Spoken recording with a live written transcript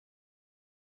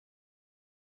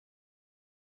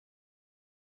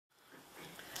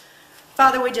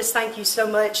Father, we just thank you so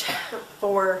much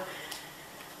for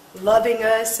loving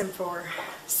us and for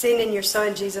sending your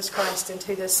Son, Jesus Christ,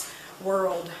 into this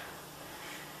world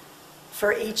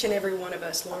for each and every one of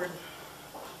us, Lord.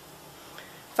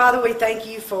 Father, we thank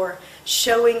you for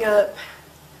showing up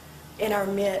in our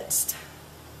midst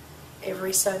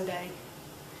every Sunday.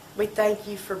 We thank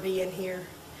you for being here.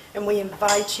 And we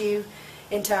invite you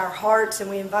into our hearts,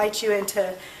 and we invite you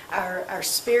into our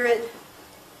spirit.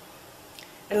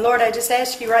 And Lord, I just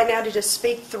ask you right now to just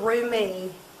speak through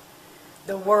me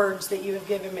the words that you have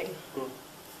given me.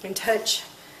 And touch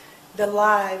the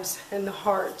lives and the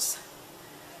hearts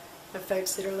of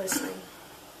folks that are listening.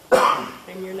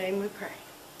 In your name we pray.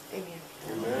 Amen.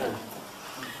 Amen.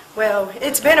 Well,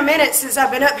 it's been a minute since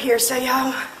I've been up here, so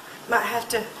y'all might have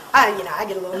to, I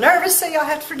get a little nervous, so y'all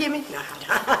have to forgive me. No.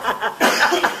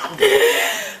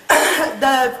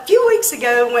 The few weeks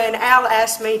ago when Al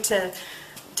asked me to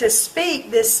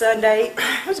speak this Sunday,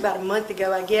 it was about a month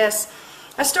ago, I guess,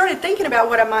 I started thinking about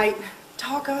what I might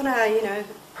talk on,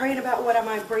 praying about what I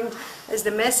might bring as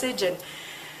the message. And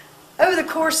over the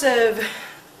course of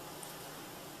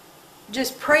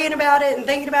just praying about it and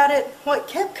thinking about it, what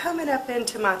kept coming up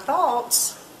into my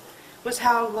thoughts was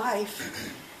how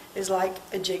life is like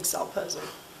a jigsaw puzzle.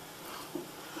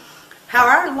 How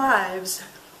our lives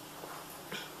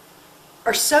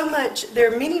are so much,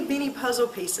 there are many, many puzzle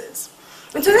pieces.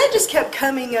 And so that just kept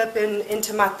coming up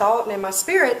into my thought and in my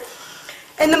spirit.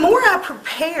 And the more I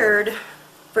prepared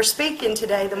for speaking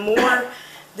today, the more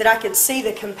that I could see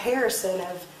the comparison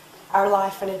of our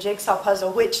life in a jigsaw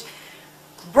puzzle, which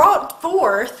brought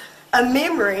forth a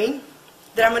memory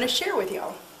that I'm going to share with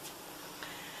y'all.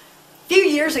 A few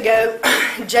years ago,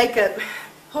 Jacob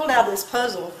pulled out this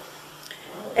puzzle,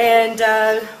 and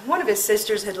one of his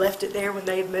sisters had left it there when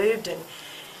they had moved,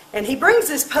 and he brings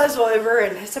this puzzle over,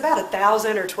 and it's about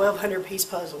 1,000 or 1,200 piece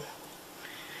puzzle.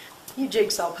 You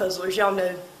jigsaw puzzlers, y'all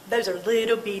know those are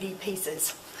little bitty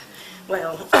pieces.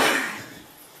 Well,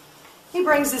 he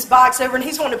brings this box over, and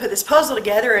he's wanting to put this puzzle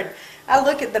together, and I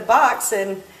look at the box,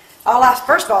 and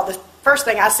first of all, the first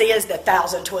thing I see is the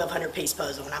 1,000, 1,200 piece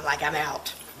puzzle, and I'm like, I'm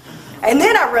out. And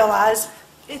then I realize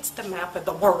it's the map of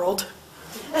the world.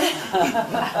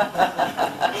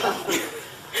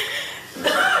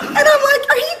 And I'm like,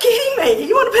 are you kidding me?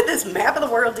 You want to put this map of the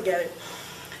world together?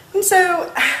 And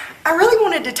so I really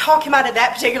wanted to talk him out of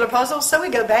that particular puzzle, so we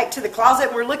go back to the closet,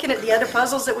 and we're looking at the other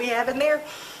puzzles that we have in there.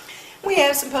 We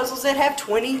have some puzzles that have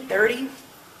 20, 30,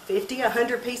 50,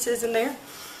 100 pieces in there.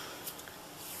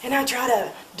 And I try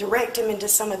to direct him into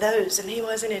some of those, and he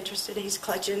wasn't interested. He's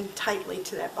clutching tightly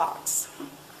to that box.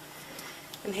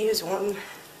 And he was wanting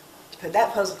to put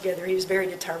that puzzle together. He was very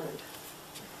determined.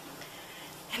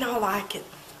 And all I could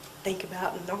think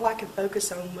about and all I could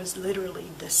focus on was literally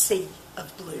the sea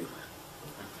of blue.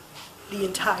 The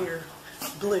entire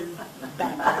blue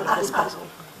background of this puzzle.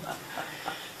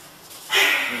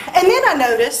 And then I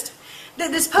noticed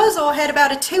that this puzzle had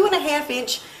about a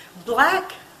 2.5-inch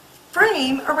black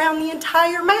frame around the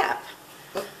entire map.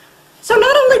 So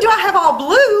not only do I have all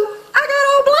blue, I got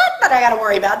all black that I got to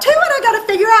worry about too, and I got to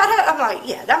figure out how. I'm like,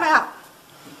 yeah, I'm out.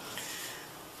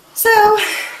 So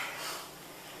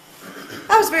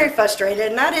I was very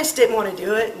frustrated, and I just didn't want to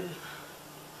do it.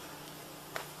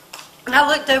 And I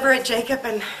looked over at Jacob,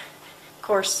 and of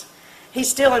course, he's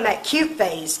still in that cute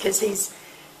phase because he's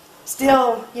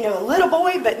still, a little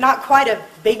boy, but not quite a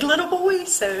big little boy.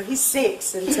 So he's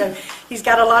 6, and so he's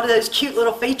got a lot of those cute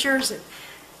little features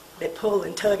that pull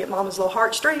and tug at Mama's little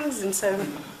heartstrings. And so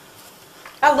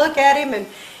I look at him, and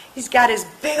he's got his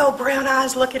big old brown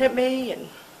eyes looking at me, and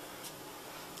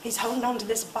he's holding on to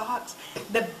this box,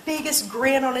 the biggest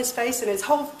grin on his face, and his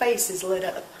whole face is lit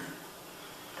up.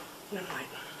 And I'm like,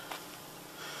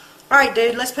 all right,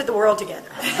 dude, let's put the world together.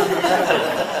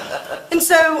 And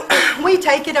so we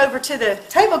take it over to the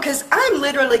table because I'm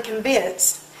literally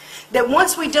convinced that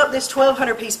once we dump this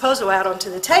 1,200 piece puzzle out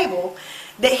onto the table,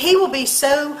 that he will be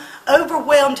so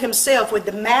overwhelmed himself with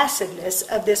the massiveness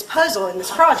of this puzzle and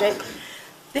this project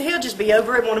that he'll just be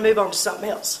over it and want to move on to something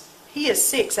else. He is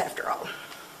 6 after all.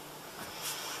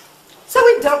 So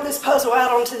we dump this puzzle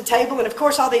out onto the table, and of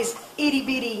course all these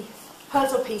itty-bitty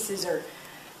puzzle pieces are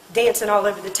dancing all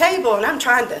over the table, and I'm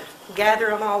trying to gather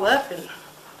them all up, and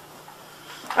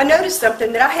I noticed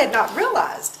something that I had not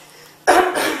realized.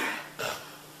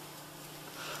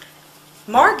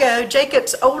 Margot,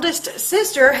 Jacob's oldest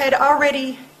sister, had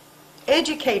already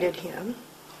educated him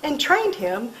and trained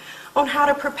him on how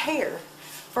to prepare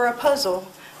for a puzzle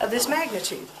of this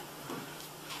magnitude.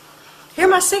 Here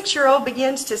my 6-year-old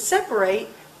begins to separate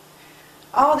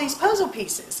all these puzzle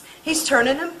pieces. He's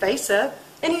turning them face up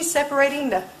and he's separating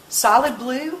the solid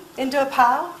blue into a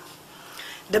pile.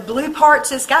 The blue parts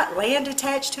that's got land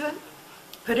attached to it,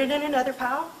 put it in another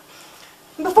pile.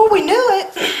 And before we knew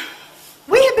it,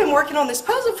 we had been working on this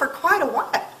puzzle for quite a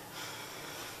while.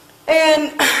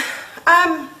 And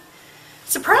I'm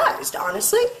surprised,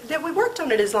 honestly, that we worked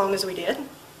on it as long as we did.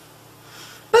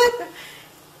 But as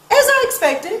I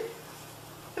expected,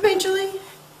 eventually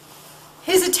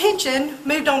his attention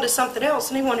moved on to something else,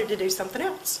 and he wanted to do something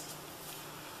else.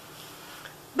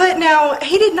 But now,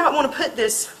 he did not want to put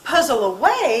this puzzle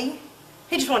away.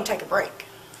 He just wanted to take a break.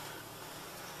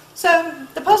 So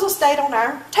the puzzle stayed on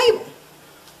our table.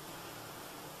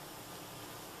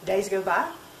 Days go by,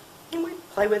 and we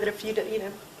play with it a few,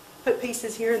 put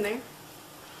pieces here and there.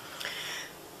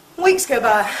 Weeks go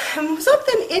by, and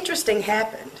something interesting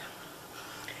happened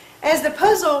as the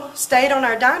puzzle stayed on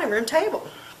our dining room table.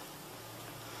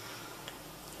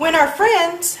 When our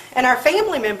friends and our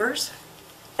family members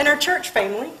and our church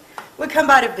family would come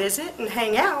by to visit and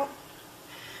hang out,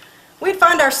 we'd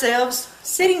find ourselves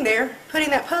sitting there putting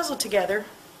that puzzle together,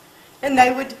 and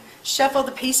they would shuffle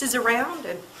the pieces around,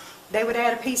 and they would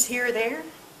add a piece here or there,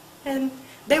 and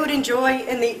they would enjoy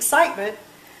in the excitement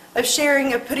of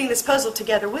sharing, of putting this puzzle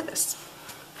together with us.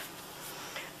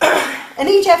 And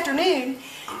each afternoon,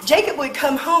 Jacob would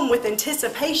come home with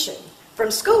anticipation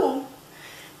from school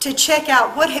to check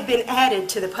out what had been added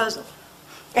to the puzzle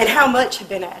and how much had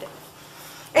been added.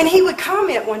 And he would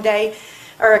comment one day,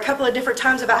 or a couple of different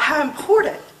times, about how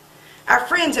important our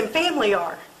friends and family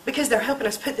are because they're helping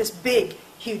us put this big,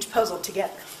 huge puzzle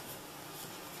together.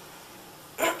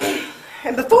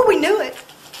 And before we knew it,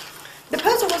 the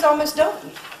puzzle was almost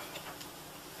done.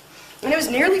 And it was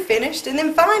nearly finished. And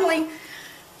then finally,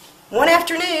 one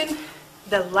afternoon,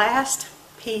 the last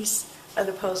piece of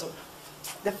the puzzle,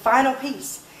 the final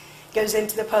piece, goes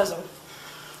into the puzzle.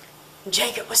 And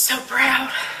Jacob was so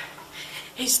proud.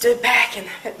 He stood back and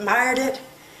admired it.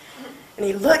 And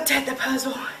he looked at the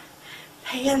puzzle,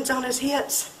 hands on his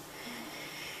hips.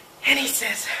 And he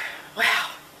says,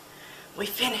 "Wow, we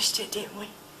finished it, didn't we?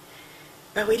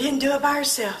 But we didn't do it by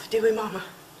ourselves, did we, Mama?"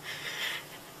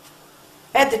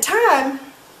 At the time,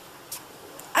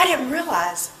 I didn't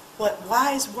realize what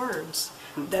wise words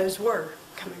those were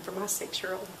coming from my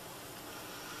 6-year-old.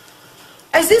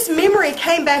 As this memory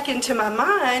came back into my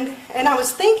mind, and I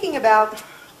was thinking about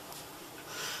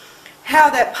how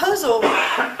that puzzle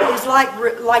is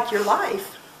like your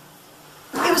life.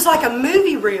 It was like a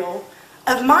movie reel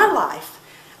of my life.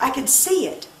 I could see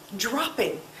it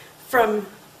dropping from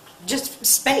just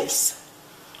space.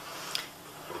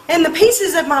 And the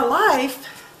pieces of my life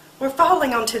were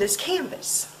falling onto this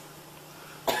canvas.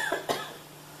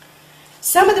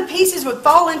 Some of the pieces would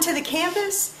fall into the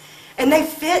canvas and they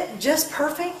fit just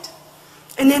perfect.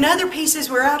 And then other pieces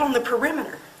were out on the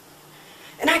perimeter.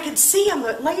 And I could see them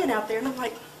laying out there, and I'm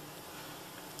like,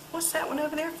 what's that one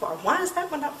over there for? Why does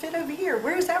that one not fit over here?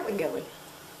 Where is that one going?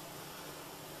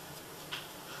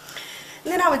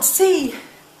 And then I would see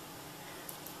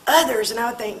others, and I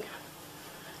would think,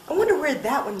 I wonder where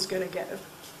that one's going to go.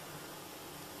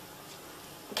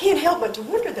 I can't help but to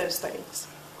wonder those things.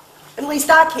 At least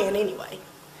I can anyway.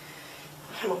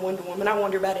 I'm a Wonder Woman. I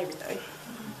wonder about everything.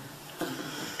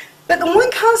 But the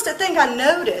one constant thing I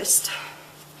noticed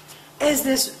as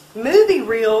this movie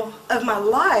reel of my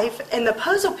life and the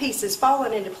puzzle pieces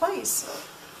falling into place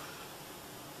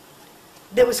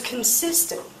that was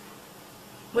consistent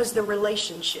was the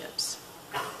relationships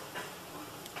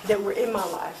that were in my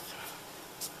life.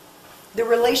 The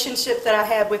relationship that I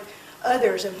had with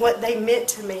others and what they meant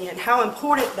to me and how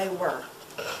important they were.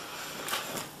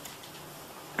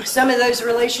 Some of those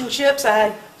relationships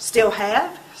I still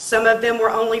have. Some of them were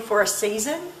only for a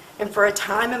season and for a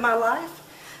time in my life.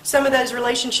 Some of those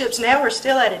relationships now are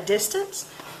still at a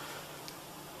distance.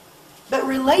 But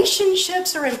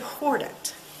relationships are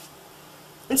important.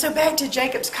 And so back to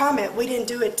Jacob's comment, we didn't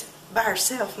do it by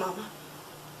ourselves, Mama.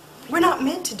 We're not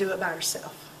meant to do it by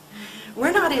ourselves.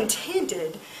 We're not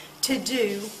intended to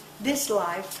do this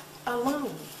life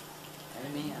alone.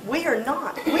 Amen. We are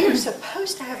not. We are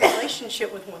supposed to have a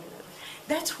relationship with one another.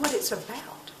 That's what it's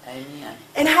about. Amen.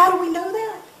 And how do we know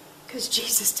that? Because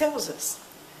Jesus tells us.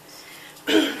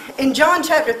 In John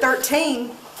chapter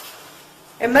 13,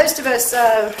 and most of us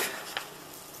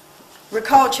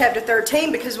recall chapter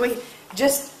 13 because we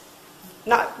just,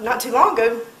 not too long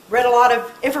ago, read a lot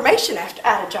of information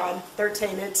out of John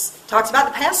 13. It talks about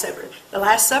the Passover, the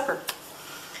Last Supper.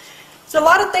 So a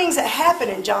lot of things that happen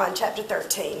in John chapter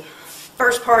 13.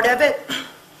 First part of it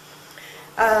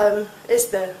is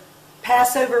the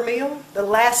Passover meal, the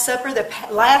Last Supper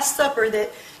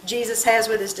that Jesus has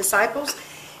with his disciples.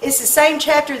 It's the same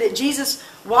chapter that Jesus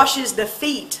washes the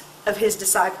feet of his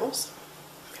disciples.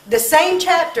 The same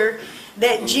chapter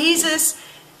that Jesus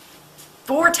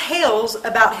foretells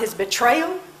about his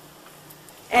betrayal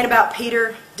and about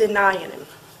Peter denying him.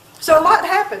 So a lot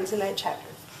happens in that chapter.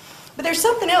 But there's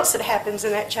something else that happens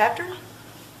in that chapter.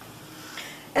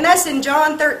 And that's in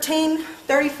John 13,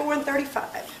 34 and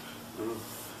 35.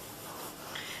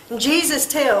 And Jesus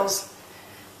tells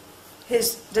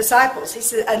his disciples, he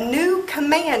said, "A new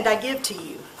command I give to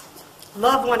you.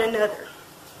 Love one another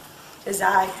as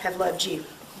I have loved you.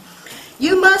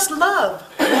 You must love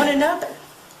one another.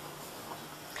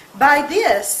 By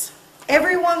this,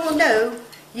 everyone will know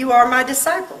you are my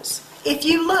disciples, if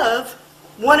you love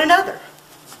one another."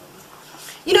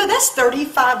 You know, that's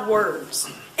 35 words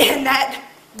in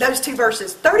those two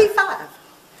verses. 35.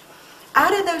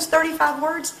 Out of those 35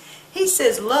 words, he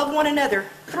says, love one another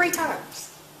 3 times.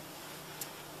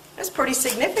 That's pretty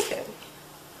significant.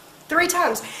 3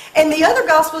 times. And the other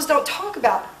Gospels don't talk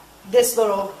about this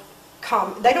little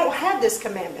they don't have this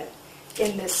commandment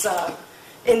in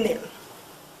them.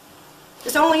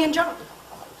 It's only in John.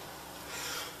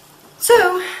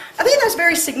 So, I think that's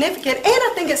very significant, and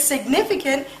I think it's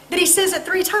significant that he says it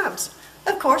 3 times.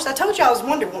 Of course, I told you I was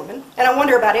Wonder Woman, and I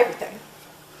wonder about everything.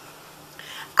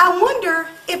 I wonder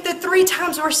if the 3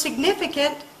 times were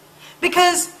significant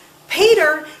because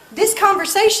Peter, this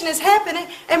conversation is happening,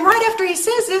 and right after he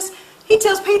says this, he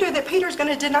tells Peter that Peter's going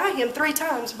to deny him 3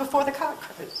 times before the cock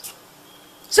crows.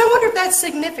 So I wonder if that's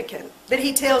significant, that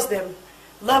he tells them,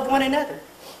 love one another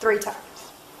 3 times.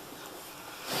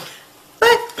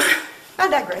 But I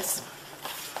digress.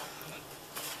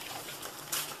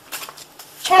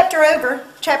 Chapter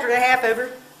and a half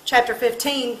over, chapter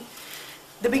 15.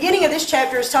 The beginning of this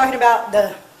chapter is talking about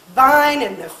the vine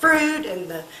and the fruit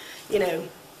and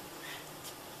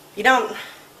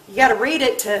you got to read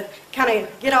it to kind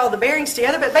of get all the bearings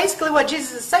together. But basically what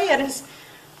Jesus is saying is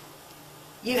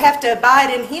you have to abide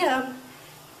in him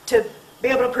to be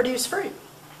able to produce fruit.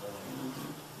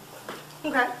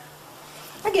 Okay.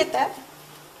 I get that.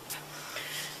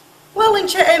 Well, in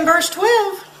verse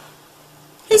 12,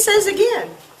 he says again,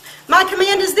 my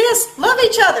command is this, love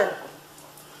each other.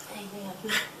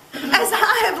 Amen. As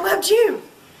I have loved you.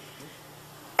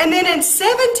 And then in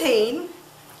 17,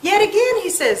 yet again he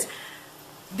says,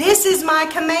 this is my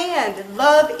command,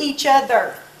 love each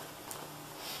other.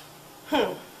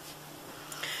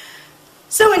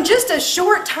 So in just a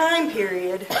short time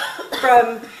period,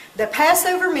 from the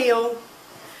Passover meal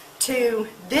to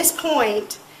this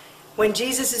point, when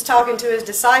Jesus is talking to his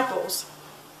disciples,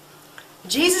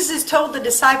 Jesus has told the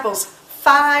disciples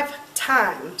 5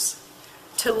 times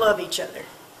to love each other.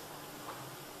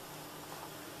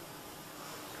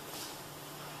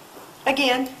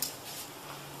 Again,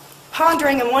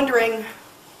 pondering and wondering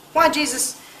why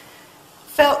Jesus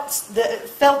felt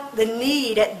the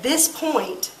need at this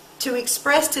point to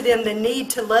express to them the need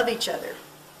to love each other.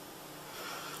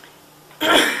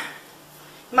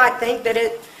 You might think that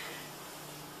it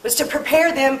was to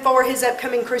prepare them for his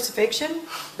upcoming crucifixion,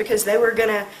 because they were going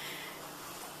to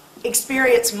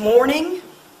experience mourning.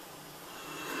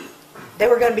 They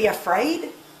were going to be afraid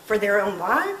for their own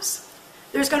lives.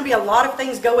 There's going to be a lot of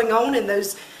things going on in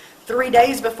those 3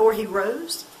 days before he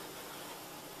rose.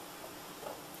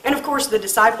 And of course the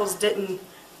disciples didn't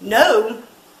know,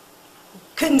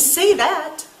 couldn't see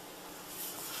that.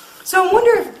 So I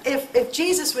wonder if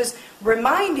Jesus was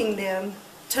reminding them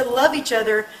to love each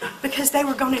other because they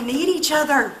were going to need each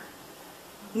other.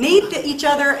 Need each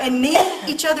other and need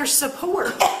each other's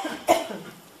support.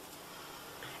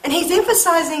 And he's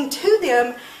emphasizing to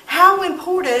them how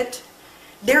important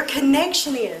their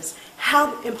connection is,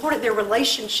 how important their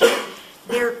relationship,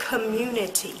 their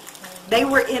community. They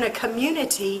were in a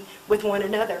community with one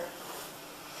another.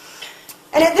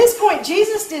 And at this point,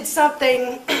 Jesus did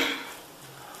something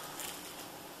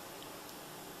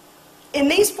in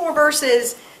these 4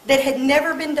 verses that had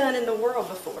never been done in the world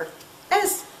before.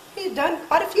 As he had done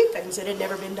quite a few things that had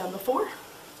never been done before.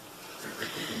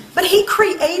 But he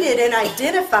created and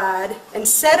identified and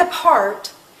set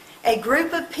apart a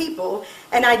group of people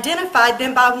and identified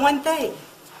them by one thing: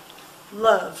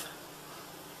 love.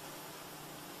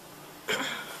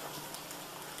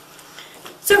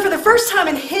 So for the first time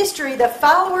in history, the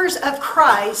followers of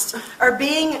Christ are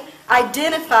being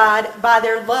identified by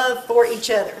their love for each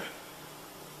other.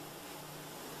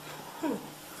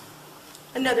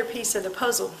 Another piece of the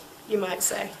puzzle, you might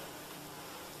say.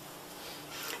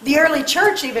 The early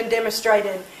church even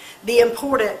demonstrated the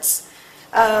importance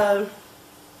of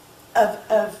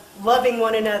loving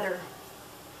one another.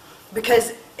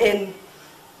 Because in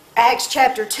Acts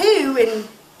chapter 2, in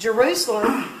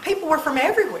Jerusalem, people were from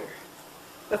everywhere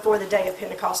before the day of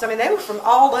Pentecost. I mean, they were from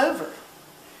all over.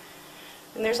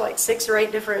 And there's like 6 or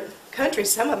 8 different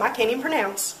countries. Some of them I can't even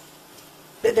pronounce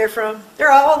that they're from.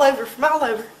 They're all over, from all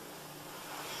over.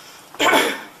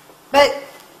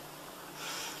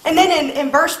 And then in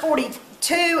verse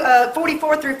 42,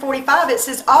 44 through 45, it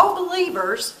says, all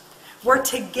believers were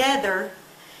together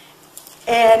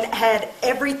and had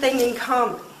everything in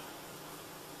common.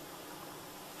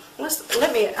 I'm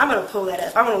going to pull that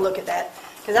up. I want to look at that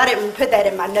because I didn't put that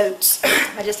in my notes.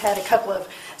 I just had a couple of.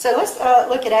 So let's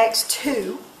look at Acts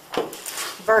 2,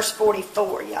 verse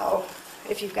 44, y'all,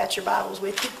 if you've got your Bibles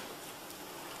with you.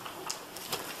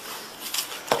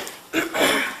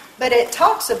 But it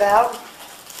talks about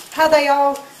how they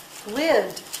all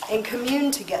lived and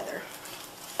communed together,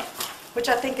 which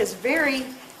I think is very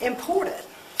important.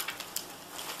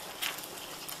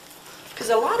 Because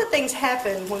a lot of things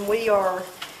happen when we are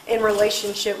in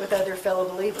relationship with other fellow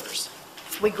believers.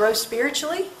 We grow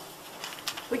spiritually.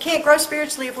 We can't grow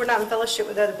spiritually if we're not in fellowship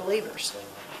with other believers.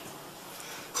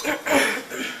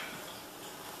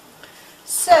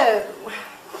 So,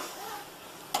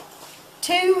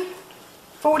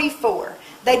 2:44.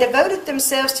 They devoted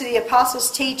themselves to the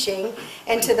apostles' teaching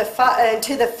and to the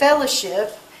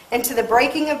fellowship and to the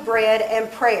breaking of bread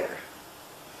and prayer.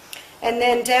 And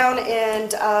then down in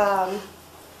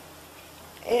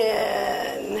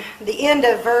the end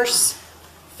of verse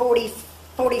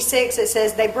 46, it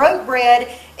says, they broke bread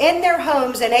in their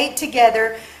homes and ate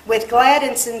together with glad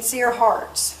and sincere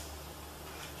hearts,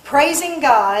 praising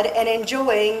God and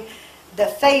enjoying the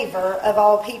favor of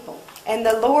all people. And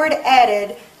the Lord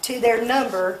added to their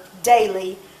number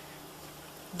daily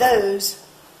those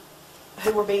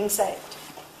who were being saved.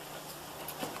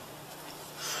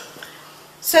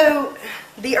 So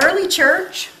the early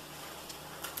church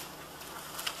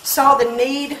saw the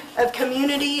need of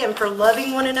community and for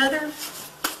loving one another.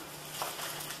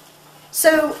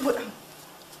 So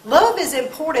love is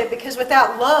important because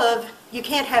without love, you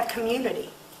can't have community.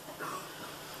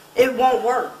 It won't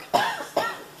work.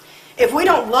 If we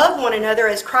don't love one another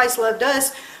as Christ loved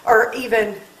us, or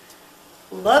even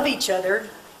love each other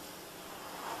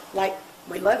like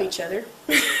we love each other,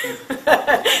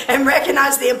 and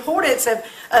recognize the importance of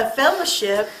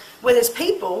fellowship with His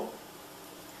people,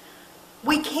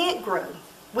 we can't grow.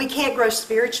 We can't grow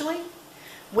spiritually.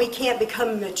 We can't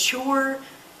become mature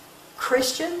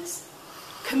Christians.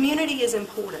 Community is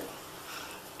important.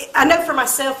 I know for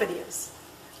myself it is.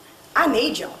 I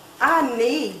need y'all. I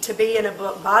need to be in a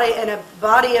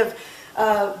body of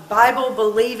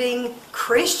Bible-believing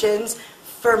Christians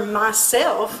for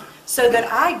myself so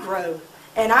that I grow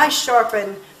and I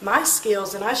sharpen my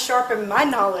skills and I sharpen my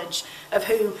knowledge of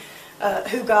who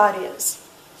God is.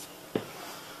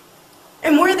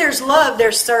 And where there's love,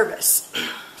 there's service.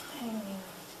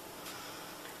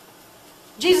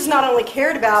 Jesus not only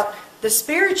cared about the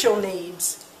spiritual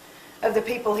needs of the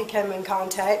people He came in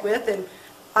contact with, and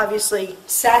obviously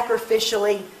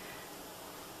sacrificially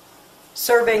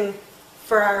serving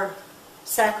for our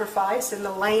sacrifice and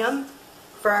the lamb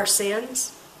for our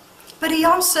sins, but He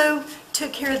also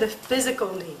took care of the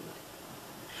physical need.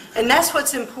 And that's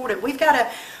what's important. We've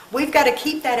got to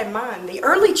keep that in mind. The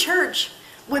early church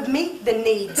would meet the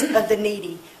needs of the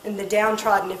needy and the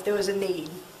downtrodden if there was a need.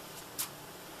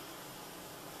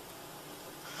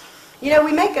 You know,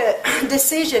 we make a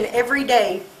decision every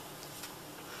day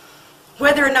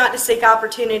whether or not to seek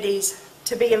opportunities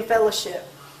to be in fellowship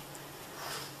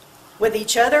with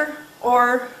each other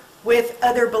or with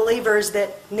other believers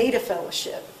that need a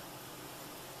fellowship.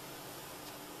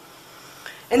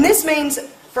 And this means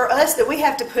for us that we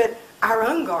have to put our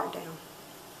own guard down.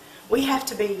 We have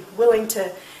to be willing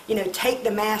to, take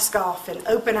the mask off and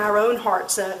open our own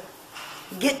hearts up,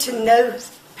 get to know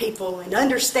people and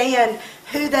understand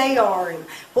who they are and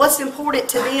what's important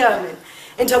to them,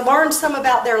 and to learn some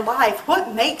about their life,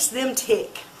 what makes them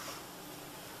tick.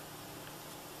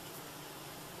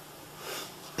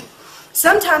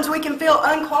 Sometimes we can feel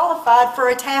unqualified for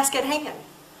a task at hand.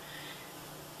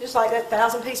 Just like that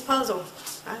 1,000-piece puzzle.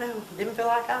 I know, didn't feel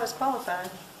like I was qualified.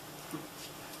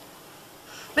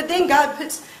 But then God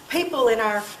puts people in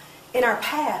our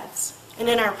paths and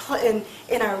in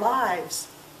our lives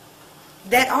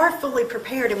that are fully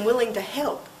prepared and willing to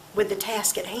help with the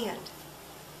task at hand.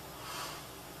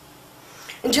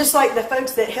 And just like the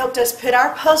folks that helped us put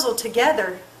our puzzle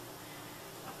together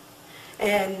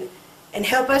and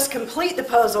help us complete the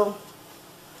puzzle,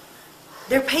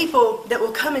 there are people that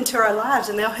will come into our lives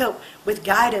and they'll help with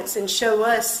guidance and show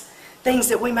us things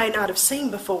that we may not have seen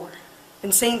before,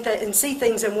 and see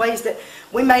things in ways that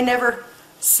we may never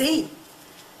see,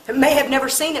 may have never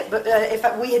seen it, but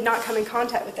if we had not come in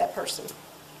contact with that person.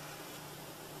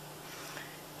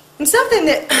 And something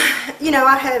that,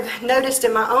 I have noticed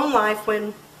in my own life,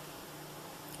 when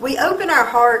we open our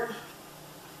heart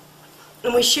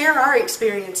and we share our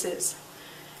experiences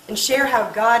and share how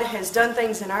God has done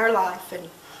things in our life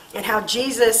and how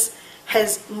Jesus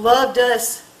has loved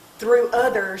us through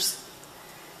others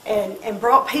and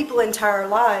brought people into our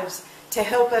lives to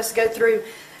help us go through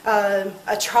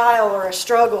a trial or a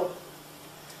struggle,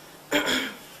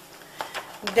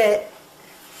 that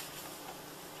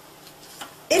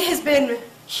it has been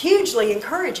hugely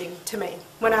encouraging to me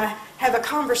when I have a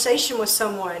conversation with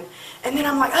someone and then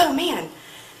I'm like, oh man,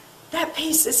 that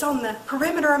piece that's on the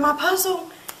perimeter of my puzzle,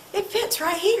 it fits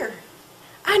right here.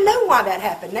 I know why that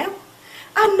happened now.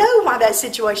 I know why that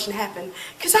situation happened,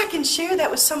 because I can share that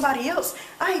with somebody else.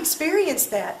 I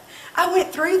experienced that. I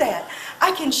went through that.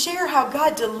 I can share how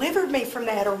God delivered me from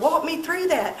that, or walked me through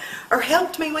that, or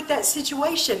helped me with that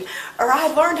situation, or I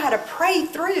learned how to pray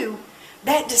through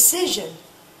that decision.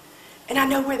 And I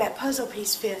know where that puzzle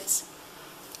piece fits.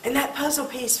 And that puzzle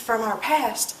piece from our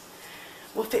past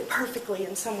will fit perfectly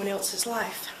in someone else's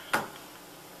life.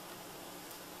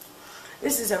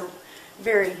 This is a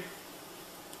very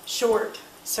short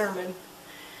sermon,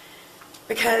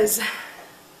 because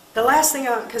the last thing,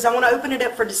 because I want to open it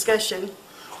up for discussion,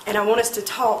 and I want us to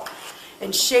talk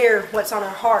and share what's on our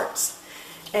hearts.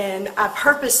 And I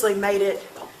purposely made it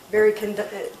very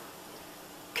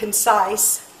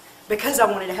concise, because I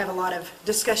wanted to have a lot of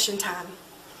discussion time.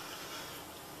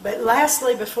 But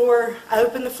lastly, before I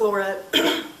open the floor up,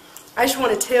 I just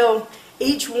want to tell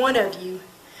each one of you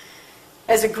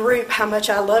as a group how much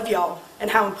I love y'all and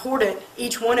how important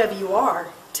each one of you are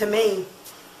to me.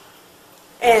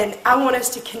 And I want us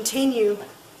to continue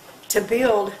to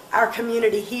build our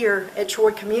community here at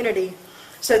Troy Community,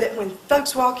 so that when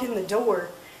folks walk in the door,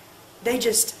 they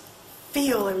just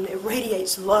feel, and it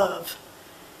radiates love.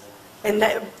 And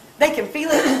they can feel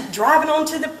it driving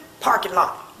onto the parking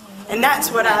lot. And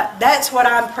that's what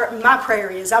my prayer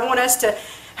is. I want us to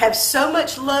have so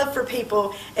much love for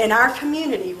people in our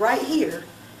community right here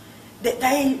that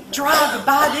they drive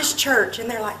by this church and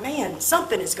they're like, man,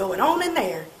 something is going on in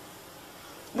there.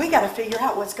 We got to figure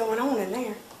out what's going on in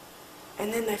there.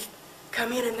 And then they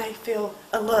come in and they feel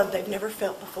a love they've never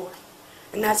felt before.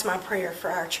 And that's my prayer for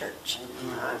our church.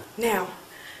 Now,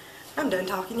 I'm done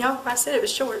talking, y'all. I said it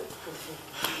was short.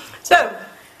 So,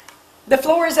 the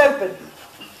floor is open.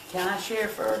 Can I share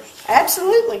first?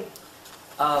 Absolutely.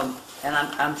 And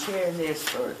I'm sharing this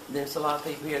for, there's a lot of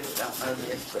people here that don't know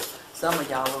this, but some of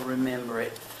y'all will remember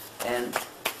it, and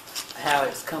how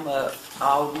it's come up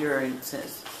all during,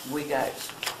 since we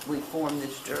formed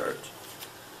this church.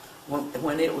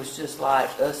 When it was just like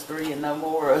us three and no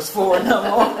more, us four and no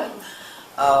more.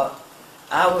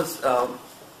 I was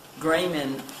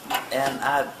dreaming, and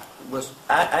I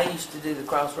used to do the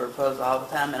crossword puzzle all the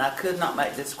time, and I could not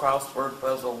make this crossword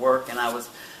puzzle work, and I was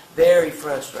very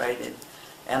frustrated.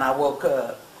 And I woke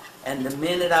up, and the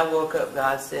minute I woke up,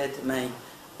 God said to me,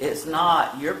 it's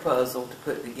not your puzzle to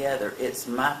put together, it's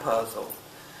my puzzle.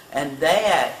 And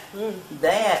that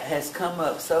has come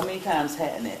up so many times,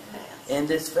 hasn't it, in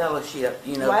this fellowship.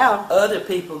 You know, wow. Other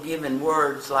people giving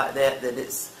words like that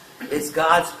it's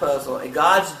God's puzzle, and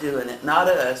God's doing it, not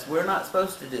us. We're not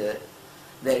supposed to do it.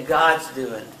 That God's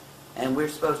doing it, and we're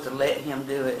supposed to let Him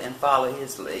do it and follow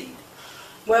His lead.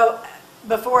 Well,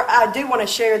 before I do want to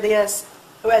share this,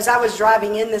 as I was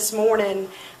driving in this morning,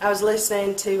 I was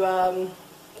listening to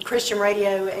Christian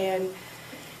radio, and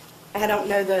I don't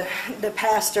know the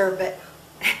pastor, but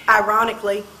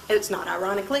ironically, it's not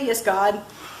ironically, it's God.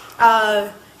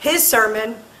 His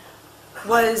sermon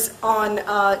was on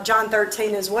John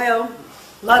 13 as well.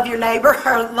 Love your neighbor,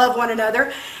 or love one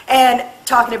another, and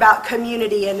talking about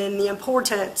community and then the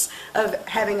importance of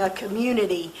having a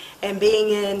community and being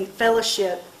in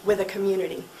fellowship with a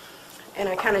community. And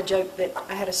I kind of joked that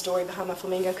I had a story behind my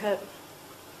flamingo cup.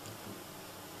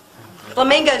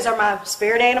 Flamingos are my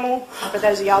spirit animal, for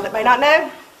those of y'all that may not know.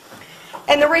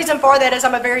 And the reason for that is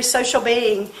I'm a very social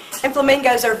being, and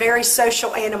flamingos are very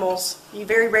social animals. You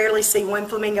very rarely see one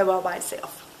flamingo all by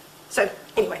itself. So,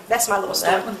 anyway, that's my little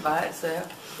story. That one by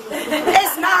itself.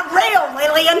 It's not real,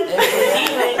 Lillian.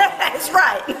 That's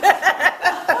right. No,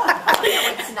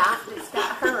 it's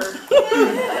not her.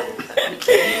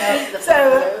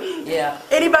 So, yeah.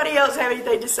 Anybody else have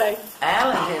anything to say?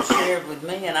 Alan has shared with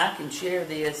me, and I can share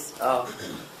this,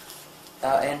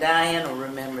 and Diane will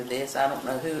remember this. I don't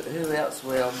know who else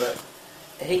will, but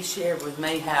he shared with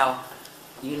me how,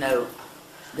 you know,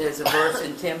 there's a verse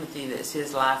in Timothy that's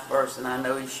his life verse, and I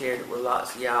know he shared it with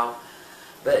lots of y'all.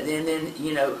 But then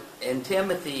you know, and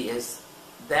Timothy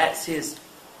that's his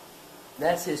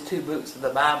 2 books of the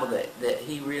Bible that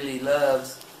he really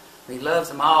loves. He loves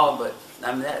them all, but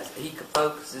I mean he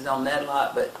focuses on that a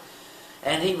lot.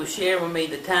 And he was sharing with me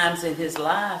the times in his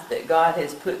life that God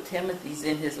has put Timothy's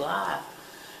in his life,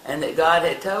 and that God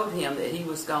had told him that he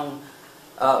was going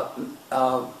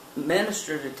to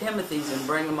minister to Timothy's and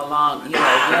bring them along, you know,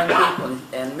 young people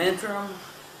and mentor them.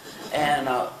 And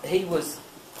he was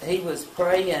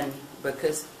praying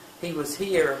because he was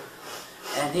here,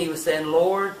 and he was saying,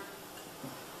 Lord,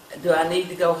 do I need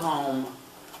to go home?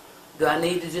 Do I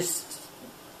need to just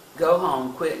go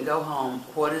home, quit and go home?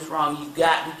 What is wrong? You've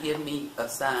got to give me a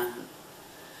sign.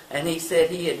 And he said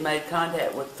he had made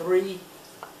contact with 3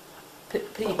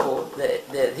 people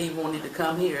that he wanted to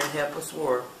come here and help us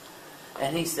work.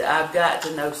 And he said, I've got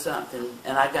to know something,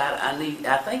 and I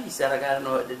think he said I got to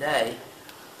know it today.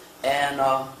 And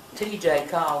TJ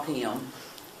called him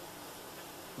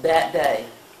that day.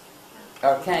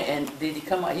 And did he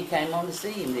come on? He came on to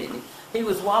see him, didn't he? He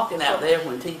was walking out there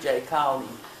when TJ called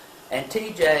him. And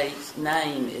TJ's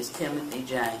name is Timothy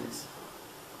James.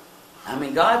 I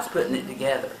mean, God's putting it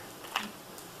together.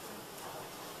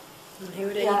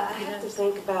 Yeah, I have to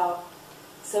think about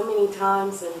so many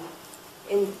times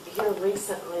in here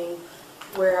recently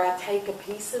where I take a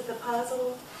piece of the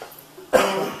puzzle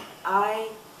and I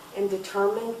am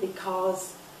determined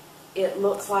because it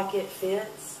looks like it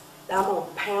fits, I'm going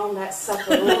to pound that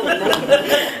sucker in and make it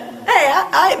fit. Hey,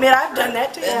 I admit I've done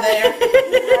that too.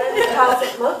 Because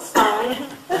it looks fine.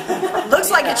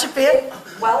 Looks like it should fit.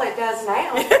 Well, it does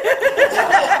now.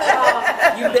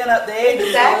 You've been up there.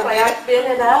 Exactly. I've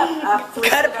been it up. I've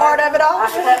Cut a part of it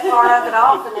off. I cut part of it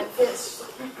off, and it fits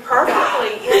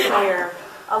perfectly in there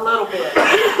a little bit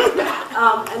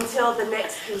until the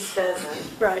next piece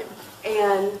doesn't. Right.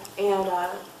 And you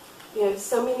know,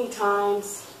 so many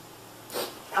times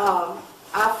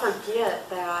I forget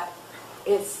that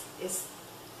it's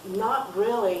not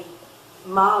really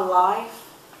my life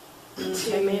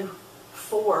to Amen.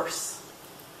 force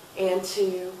and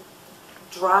to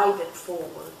drive it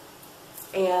forward.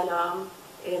 And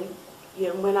you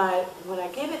know, when I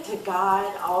give it to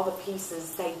God, all the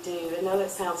pieces they do. I know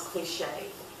it sounds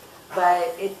cliche,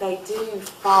 but they do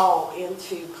fall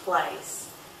into place.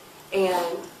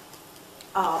 And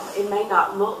it may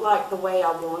not look like the way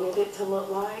I wanted it to look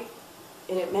like,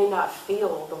 and it may not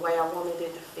feel the way I wanted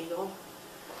it to feel.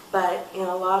 But in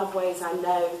a lot of ways, I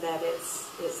know that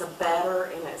it's a better,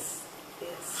 and it's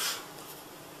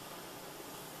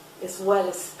what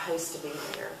is supposed to be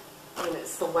there, and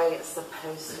it's the way it's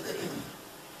supposed to be.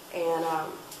 And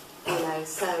you know,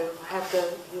 so I have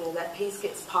to, you know, that piece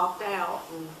gets popped out,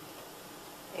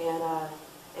 and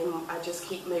I just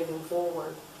keep moving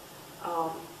forward.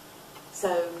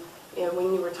 So, you know,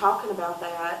 when you were talking about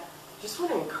that, I just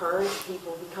want to encourage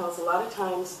people, because a lot of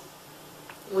times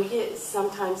we get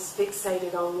sometimes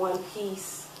fixated on one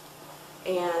piece,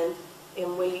 and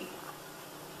we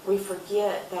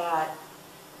forget that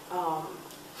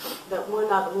that we're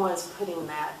not the ones putting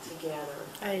that together.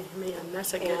 Amen.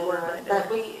 That's a good word right But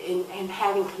there. and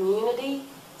having community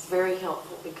is very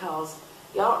helpful, because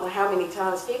y'all don't know how many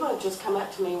times people have just come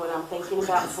up to me when I'm thinking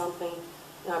about something,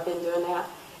 and I've been doing that,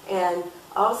 and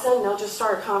all of a sudden they'll just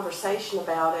start a conversation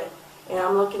about it, and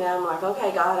I'm looking at them like,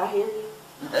 okay, God, I hear you.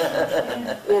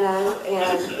 You know,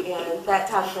 and that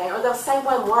type of thing. Or they'll say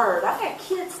one word. I've had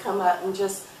kids come up and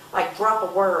just like drop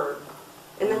a word,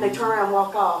 and then they turn around and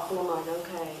walk off, and I'm like,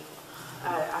 okay,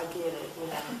 I get it, you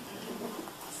know.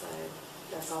 So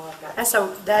that's all I've got.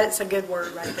 That's a good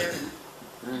word right there.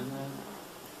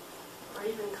 Or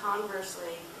even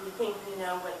conversely, you think you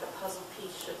know what the puzzle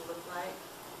piece should look like,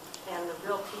 and the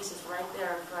real piece is right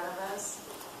there in front of us.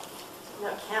 No,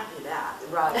 it can't be that.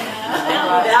 Right.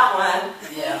 Can't be that one.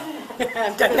 Yeah.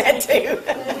 I've done that too.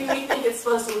 We think it's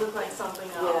supposed to look like something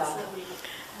else, Yeah. and we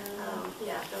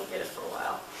don't get it for a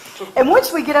while. And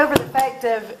once we get over the fact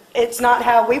of it's not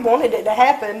how we wanted it to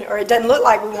happen, or it doesn't look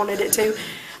like we wanted it to,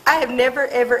 I have never,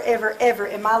 ever, ever, ever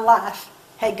in my life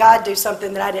had God do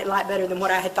something that I didn't like better than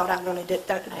what I had thought I wanted it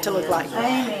to look like.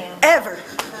 Amen. Ever.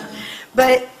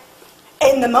 But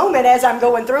in the moment, as I'm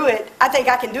going through it, I think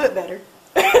I can do it better.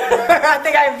 I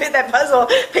think I can fit that puzzle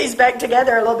piece back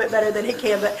together a little bit better than he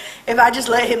can. But if I just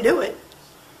let him do it,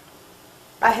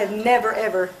 I have never,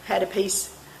 ever had a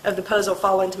piece of the puzzle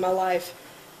fall into my life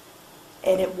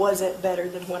and it wasn't better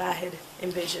than what I had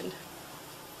envisioned.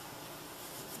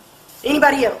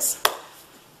 Anybody else?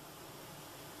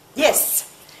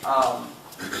 Yes.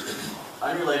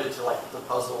 Unrelated to like the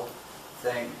puzzle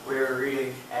thing, we were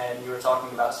reading and you were talking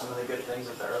about some of the good things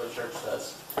that the early church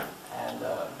does, and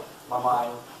my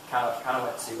mind kind of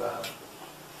went to.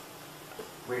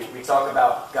 We talk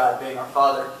about God being our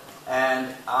Father,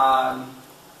 and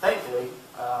thankfully,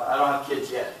 I don't have kids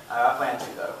yet. I plan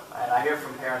to, though. And I hear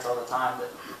from parents all the time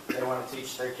that they want to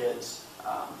teach their kids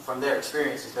from their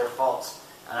experiences, their faults.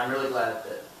 And I'm really glad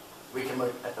that we can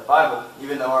look at the Bible,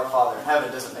 even though our Father in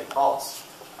heaven doesn't make faults.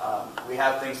 We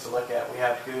have things to look at. We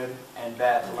have good and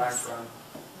bad to learn from.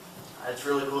 It's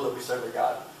really cool that we serve a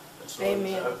God that's willing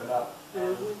to open up.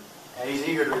 And He's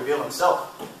eager to reveal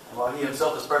Himself. And while He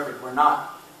Himself is perfect, we're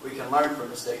not. We can learn from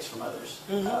mistakes from others.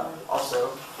 Also,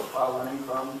 while learning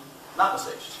from not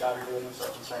mistakes, just God revealing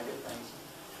Himself and saying good things.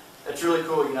 It's really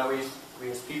cool, we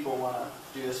as people want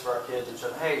to do this for our kids and show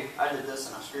them, hey, I did this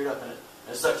and I screwed up and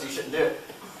it sucks, you shouldn't do it.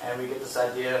 And we get this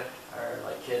idea, or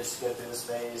like kids go through this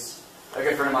phase. A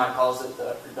good friend of mine calls it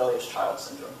the rebellious child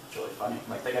syndrome. It's really funny.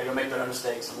 Like they got to go make their own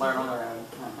mistakes and learn on their own.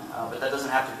 But that doesn't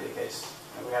have to be the case.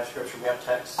 And we have scripture, we have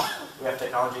text, we have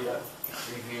technology to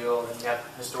reveal, and we have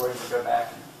historians that go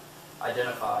back and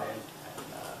identify and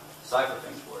cipher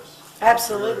things for us.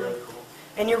 Absolutely. Really, really cool.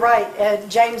 And you're right.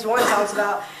 James 1 talks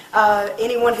about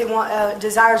anyone who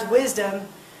desires wisdom,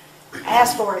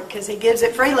 ask for it, because He gives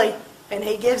it freely and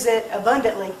He gives it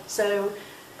abundantly. So,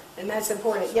 and that's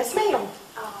important. Yes, ma'am.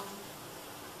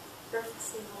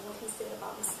 Referencing on what he said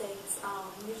about mistakes.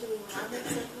 Usually when I make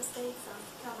certain mistakes, I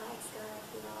kind of ask God,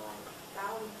 like,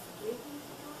 God, will you forgive me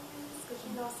for doing this?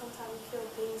 Because sometimes you feel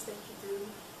things that you do,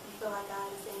 you feel like God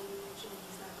is angry with you and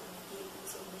He's not going to forgive you,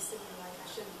 so you're sitting like, I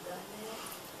shouldn't have done that.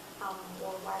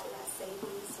 Or why did I say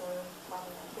this? Or why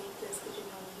did I think this? Because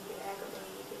when you get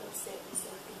aggravated, you get upset, you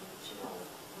say things that you don't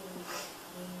really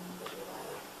mean, but you're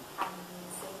like, I didn't mean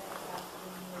to say that, but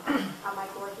I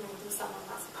might go in here and do something I'm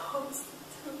not supposed to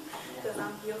do, because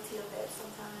I'm guilty of that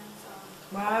sometimes.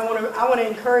 Well, I want to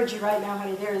encourage you right now,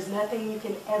 honey. There is nothing you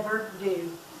can ever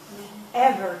do,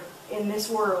 ever in this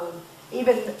world.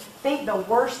 Even think the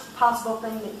worst possible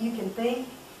thing that you can think,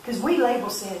 because we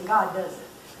label sin, God doesn't.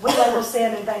 We label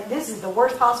sin and think this is the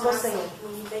worst possible sin.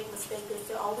 When you make mistakes, they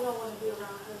say, oh, we don't want to be around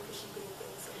her because she did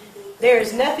this or he did this. There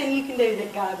is nothing you can do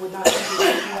that God would not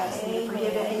forgive you. You ask Him to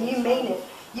forgive it, and you mean it.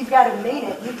 You've got to mean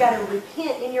it. You've got to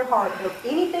repent in your heart of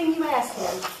anything you ask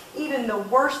Him, even the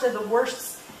worst of the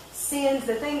worst sins,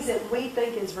 the things that we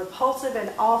think is repulsive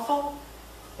and awful.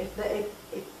 If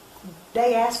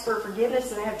they ask for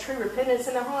forgiveness and they have true repentance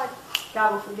in their heart,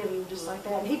 God will forgive them just like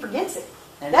that, and He forgets it.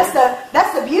 And That's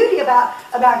the beauty about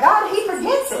God. He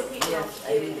forgets it.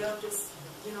 They'll just,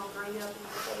 bring it up in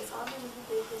your face. I remember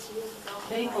you did this years ago.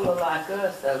 people are like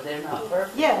us, though. They're not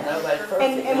perfect. Yeah. Nobody's perfect.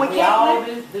 And we we can't all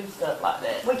live- do stuff like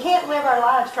that. We can't live our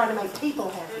lives trying to make people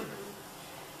happy.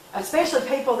 Especially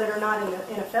people that are not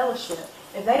in a fellowship.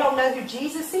 If they don't know who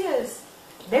Jesus is,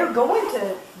 they're going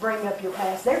to bring up your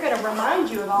past. They're going to remind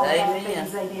you of all the bad Amen.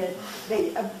 things they did,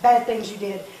 the bad things you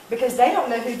did, because they don't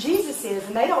know who Jesus is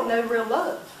and they don't know real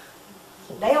love.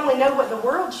 They only know what the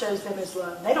world shows them as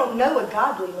love. They don't know a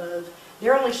godly love. They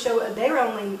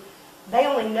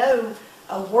only know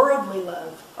a worldly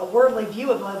love, a worldly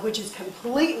view of love, which is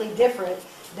completely different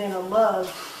than a love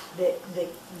that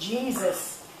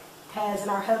Jesus has and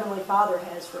our Heavenly Father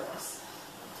has for us.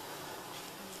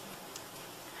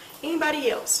 Anybody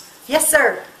else? Yes,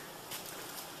 sir.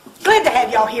 Glad to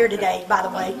have y'all here today, by the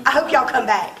way. I hope y'all come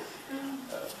back.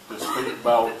 To speak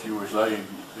about what you were saying,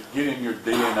 to get in your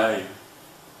DNA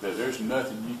that there's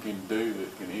nothing you can do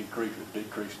that can increase or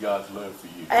decrease God's love for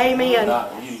you. Amen.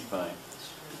 Not anything.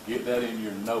 Get that in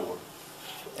your knower.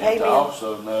 And Amen. to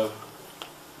also know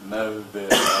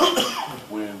that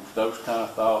when those kind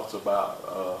of thoughts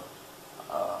about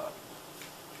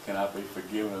can I be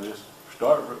forgiven of this,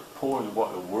 start pouring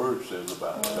what the Word says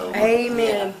about it. So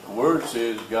Amen. the Word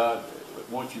says God,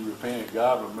 once you repent,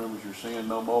 God remembers your sin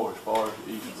no more as far as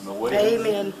the east from the west.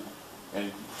 Amen.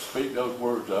 And speak those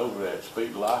words over that.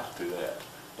 Speak life to that.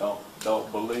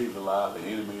 Don't believe the lie of the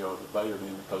enemy or the bait of the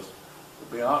enemy. Because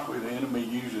to be honest with you, the enemy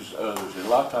uses others. And a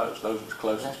lot of times it's those that's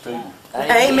closest to you.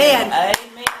 Amen.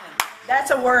 Amen.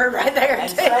 That's a word right there. And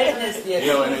Satan is the You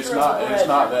know, and it's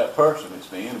not that person. It's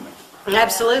the enemy.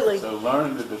 Absolutely. So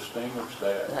learning to distinguish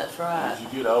that. That's right. As you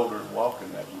get older and walk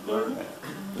in that, you learn that.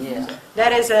 Yeah.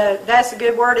 That's a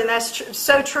good word, and that's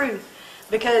so true.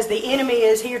 Because the enemy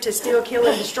is here to steal, kill,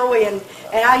 and destroy. And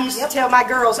I used to tell my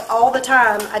girls all the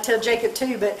time, I tell Jacob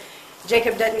too, but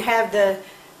Jacob doesn't have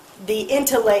the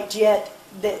intellect yet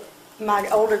that my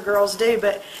older girls do.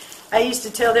 But I used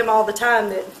to tell them all the time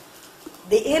that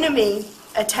the enemy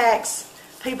attacks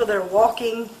people that are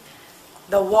walking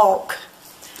the walk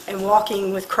and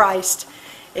walking with Christ.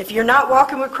 If you're not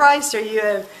walking with Christ or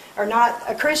you are not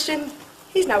a Christian,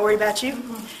 He's not worried about you.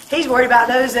 He's worried about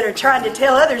those that are trying to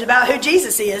tell others about who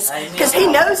Jesus is. Because he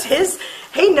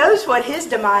knows what his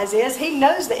demise is. He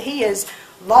knows that he has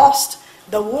lost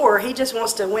the war. He just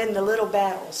wants to win the little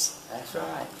battles. That's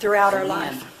right. Throughout our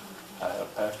Amen. life. A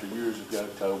pastor years ago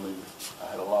told me I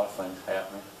had a lot of things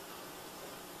happening,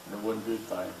 and it wasn't good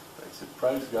things. They said,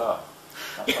 praise God.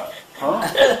 I thought,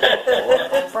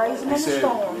 huh? Praise him in the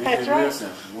storm. He That's said, right. listen,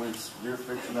 when you're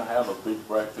fixing to have a big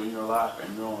breakthrough in your life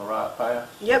and you're on the right path,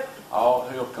 Yep. all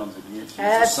hell comes against you.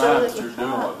 It's a sign that Absolutely. you're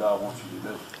doing what God wants you to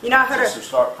do. You know, I heard Just to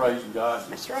start praising God.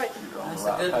 That's right. You're on That's the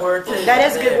right a good path. word too. That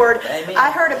is a good word. Amen.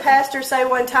 I heard a pastor say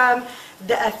one time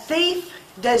that a thief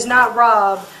does not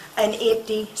rob an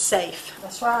empty safe.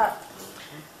 That's right.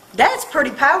 That's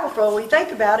pretty powerful when you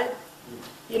think about it.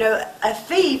 You know, a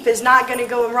thief is not going to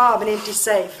go and rob an empty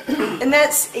safe. And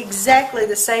that's exactly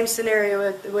the same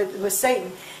scenario with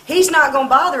Satan. He's not going to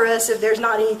bother us if there's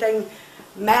not anything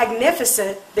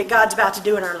magnificent that God's about to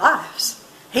do in our lives.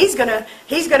 He's going to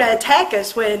attack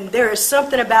us when there is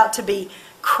something about to be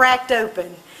cracked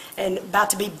open and about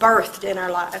to be birthed in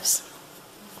our lives.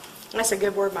 That's a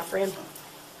good word, my friend.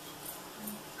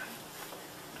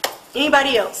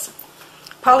 Anybody else?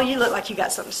 Paula, you look like you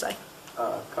got something to say.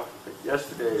 A couple things.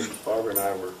 Yesterday, Barbara and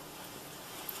I were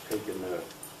taking the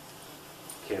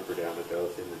camper down to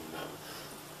Dothan, and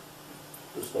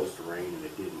it was supposed to rain, and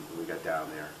it didn't. And we got down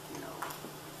there,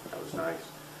 that was nice.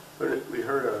 But we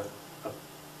heard a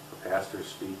pastor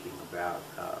speaking about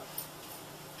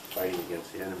fighting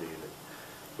against the enemy. And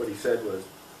what he said was,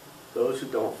 those who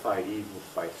don't fight evil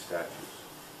fight statues.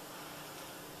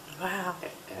 Wow.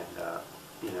 And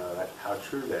how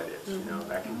true that is.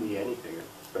 That can be anything,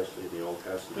 especially in the Old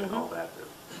Testament and all that,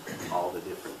 all the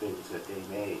different things that they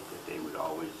made that they would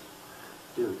always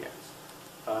do against.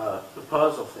 The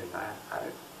puzzle thing,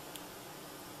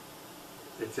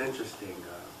 it's interesting.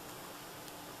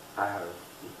 I have a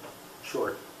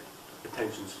short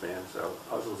attention span, so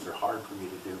puzzles are hard for me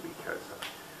to do because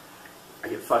I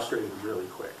get frustrated really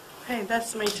quick. Hey,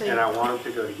 that's me too. And I want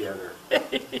them to go together.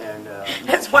 And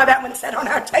That's why that one sat on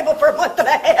our table for a month and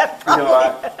a half.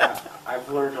 I've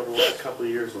learned over the last couple of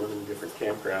years living in different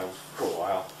campgrounds for a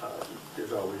while.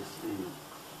 There's always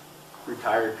the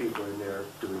retired people in there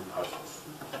doing puzzles,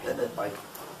 like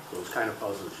those kind of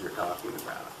puzzles you're talking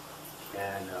about.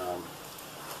 And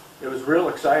it was real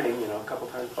exciting. A couple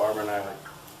times Barbara and I,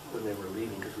 when they were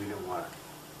leaving, because we didn't want to,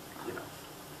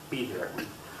 be there. We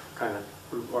kind of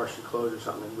wash your clothes or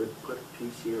something, and we'd put a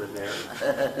piece here and there.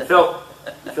 You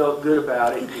felt good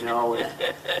about it, and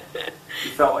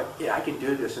you felt like, yeah, I can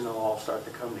do this, and it'll all start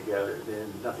to come together.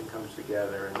 Then nothing comes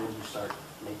together, and then you start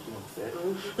making them fit.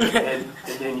 And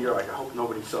then you're like, I hope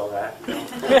nobody saw that.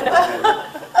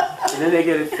 And then they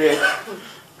get it fixed,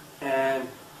 and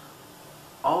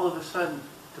all of a sudden,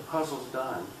 the puzzle's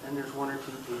done, and there's one or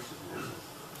two pieces missing.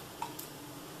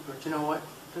 But you know what?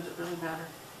 Does it really matter?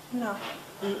 No.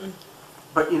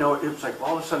 But, it was like,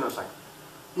 all of a sudden, it was like,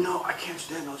 I can't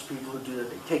stand those people who do that.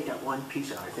 They take that one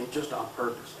piece out, I think, just on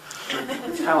purpose.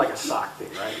 It's kind of like a sock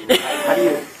thing, right? How do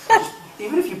you,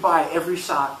 even if you buy every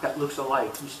sock that looks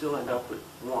alike, you still end up with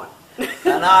one.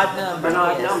 An odd number. An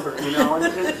odd yes. number,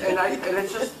 and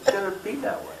it's just going to be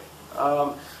that way.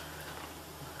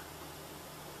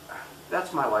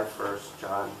 That's my life verse,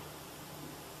 John,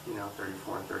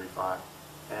 34 and 35.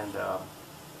 And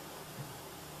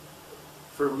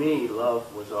for me,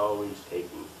 love was always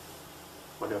taking,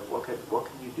 what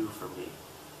can you do for me?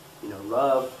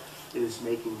 Love is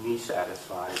making me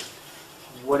satisfied,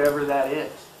 whatever that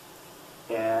is.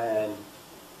 And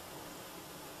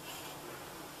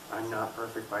I'm not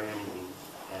perfect by any means.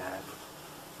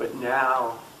 But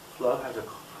now, love has a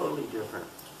totally different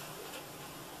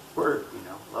word,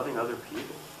 loving other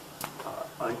people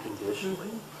unconditionally,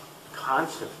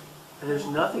 constantly. And there's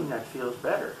nothing that feels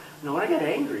better. When I get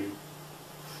angry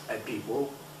at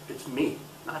people, it's me,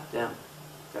 not them,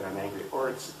 that I'm angry. Or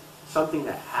it's something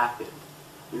that happened.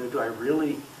 Do I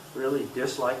really, really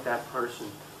dislike that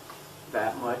person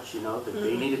that much, that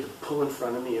they needed to pull in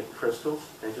front of me at Crystals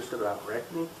and just about wreck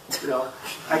me?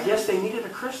 I guess they needed a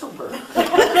crystal burn. It's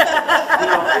something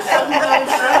that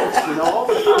makes sense, all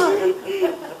the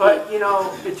time. But,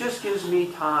 it just gives me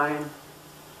time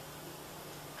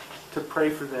to pray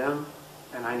for them,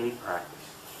 and I need practice.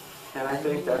 And I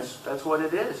think that's what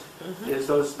it is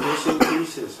those missing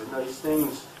pieces and those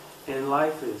things in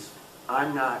life is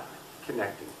I'm not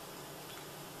connecting,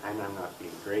 and I'm not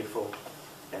being grateful,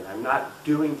 and I'm not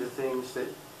doing the things that,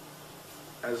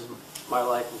 as my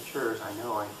life matures, I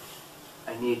know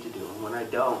I need to do. And when I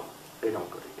don't, they don't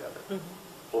go together.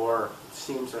 Or it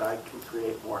seems that I can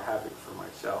create more havoc for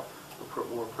myself, or put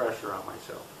more pressure on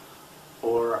myself.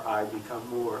 or I become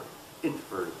more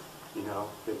introverted,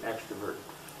 than extroverted,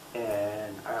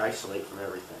 and I isolate from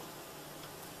everything.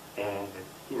 And,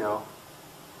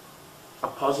 a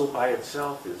puzzle by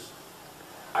itself is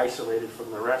isolated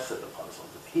from the rest of the puzzle,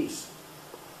 the piece.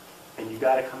 And you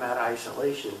got to come out of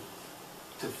isolation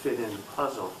to fit in the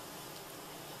puzzle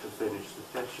to finish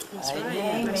the picture. That's right.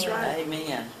 Amen. That's right.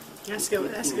 Amen. That's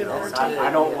good. That's You good. know, Lord. and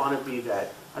I don't want to be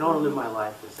that. I don't want to live my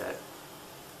life as that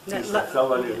piece that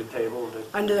fell under the table.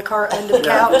 Under the couch.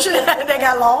 They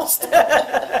got lost.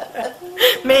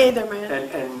 Me either, man.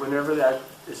 And whenever that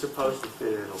is supposed to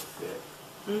fit, it'll fit.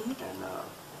 Mm-hmm. And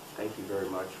thank you very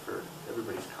much for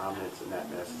everybody's comments and that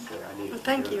message there. I need. Well,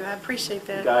 thank you. I appreciate You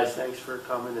that. guys, thanks for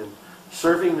coming and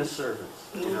serving the servants.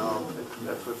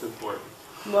 That's what's important.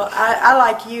 Well, I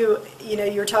like you. You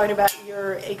were talking about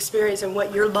your experience and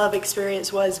what your love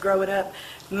experience was growing up.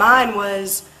 Mine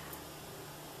was,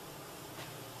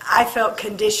 I felt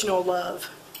conditional love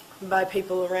by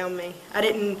people around me. I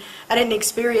didn't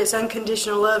experience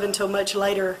unconditional love until much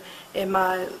later in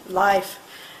my life.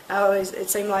 It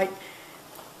seemed like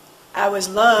I was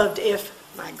loved if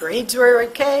my grades were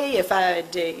okay, if I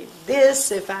did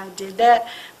this, if I did that.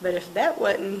 But if that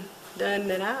wasn't done,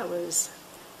 then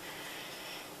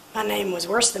my name was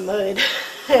worse than mud.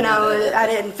 I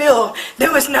didn't feel,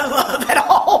 there was no love at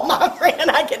all, my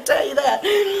friend, I can tell you that.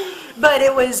 But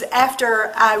it was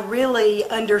after I really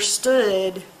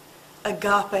understood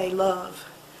agape love.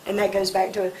 And that goes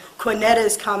back to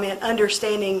Quinetta's comment,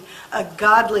 understanding a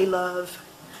godly love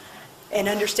and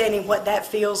understanding what that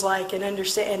feels like and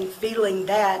feeling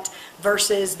that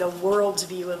versus the world's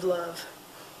view of love.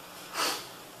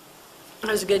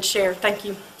 That was a good share. Thank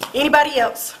you. Anybody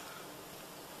else?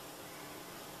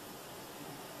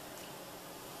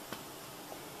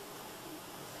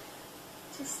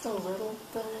 Just a little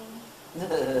thing.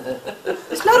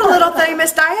 It's not a little thing,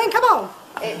 Miss Diane. Come on.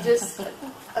 It just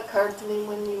occurred to me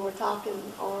when you were talking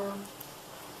or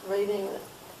reading that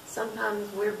sometimes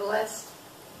we're blessed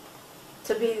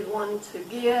to be the one to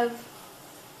give,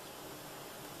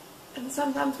 and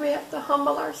sometimes we have to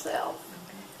humble ourselves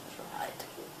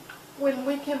when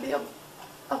we can be a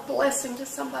blessing to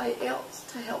somebody else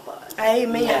to help us.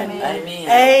 Amen.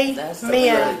 Amen. That's the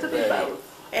Amen. truth, To be both.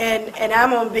 And I'm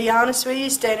going to be honest with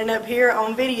you, standing up here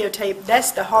on videotape,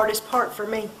 that's the hardest part for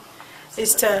me,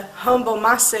 is to humble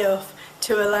myself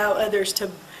to allow others to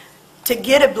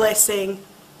get a blessing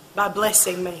by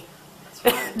blessing me.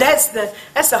 That's the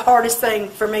hardest thing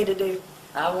for me to do.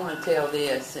 I want to tell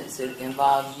this since it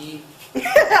involves you.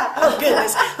 Oh,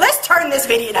 goodness. Let's turn this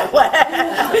video to what?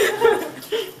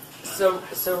 So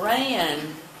Sirran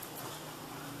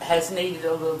has needed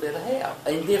a little bit of help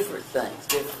in different things.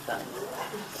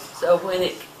 So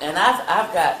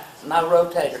I've got my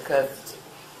rotator cuff.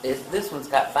 This one's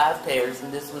got 5 tears,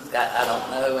 and this one's got, I don't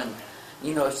know, and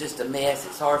it's just a mess.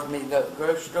 It's hard for me to go to the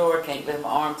grocery store. I can't lift my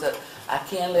arms up. I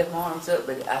can lift my arms up,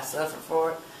 but I suffer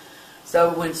for it.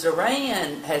 So when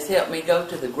Sirran has helped me go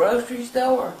to the grocery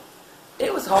store,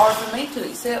 it was hard for me to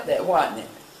accept that, wasn't it?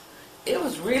 It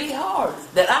was really hard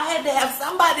that I had to have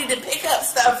somebody to pick up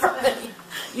stuff for me.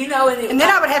 And then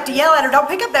I would have to yell at her, don't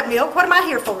pick up that milk. What am I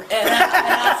here for? And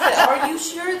I said, are you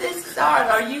sure this is hard?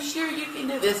 Are you sure you can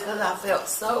do this? Because I felt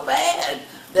so bad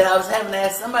that I was having to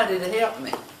ask somebody to help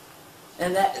me.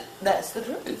 And that's the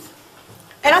truth.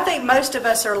 And I think most of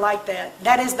us are like that.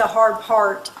 That is the hard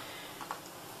part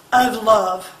of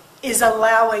love, is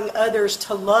allowing others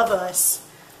to love us.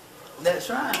 That's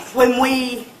right. When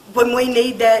we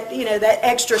need that, that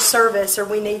extra service, or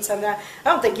we need something. I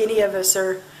don't think any of us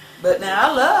are. But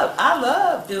now I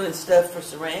love doing stuff for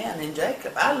Sirran and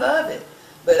Jacob. I love it.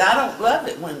 But I don't love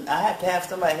it when I have to have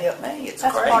somebody help me. It's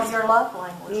That's crazy. part of your love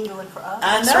language, doing for us.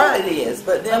 I know it is,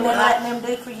 but then And when then letting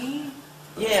them do for you.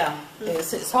 yeah,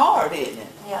 it's hard, isn't it?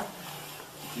 Yeah.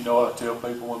 You know what I tell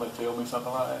people when they tell me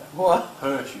something like that? What?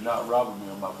 Hush, you're not robbing me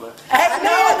of my blessing.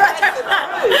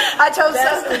 I told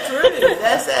That's the truth.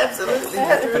 That's absolutely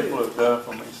the People truth. have done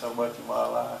for me so much in my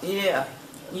life. Yeah.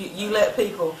 You let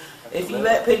people, if you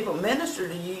let people minister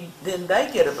to you, then they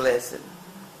get a blessing.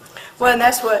 Well, and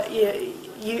that's what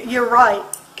you're right.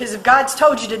 Because if God's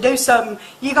told you to do something,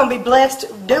 you're going to be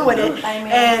blessed doing it. Amen.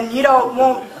 And you don't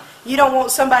want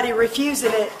somebody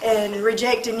refusing it and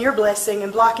rejecting your blessing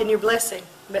and blocking your blessing.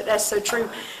 But that's so true.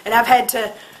 And I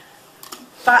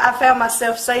found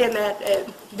myself saying that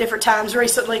at different times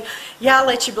recently. Yeah, I'll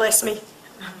let you bless me.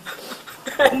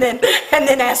 and then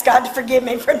ask God to forgive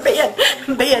me for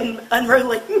being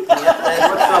unruly. What's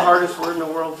the hardest word in the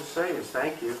world to say is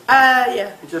thank you.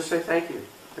 Yeah. You just say thank you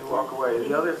and walk away.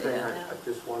 The other thing I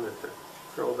just wanted to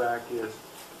throw back is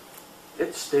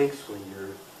it stinks when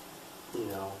you're,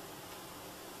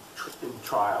 in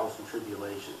trials and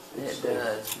tribulations. It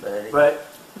does, buddy. But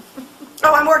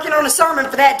Oh, I'm working on a sermon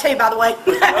for that too, by the way,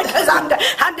 because I'm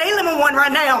dealing with one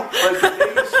right now. But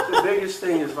the biggest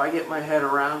thing is if I get my head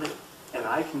around it and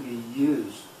I can be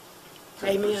used for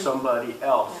Amen. somebody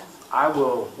else, I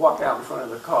will walk out in front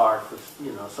of the car for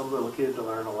some little kid to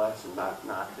learn a lesson, not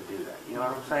to do that. You know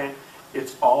what I'm saying?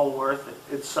 It's all worth it.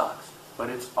 It sucks, but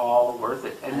it's all worth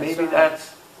it. And maybe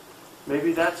that's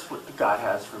what God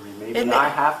has for me. Maybe I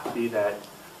have to be that,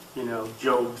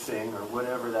 Job thing or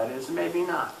whatever that is. Maybe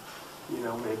not.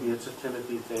 Maybe it's a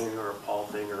Timothy thing or a Paul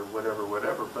thing or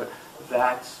whatever. But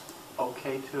that's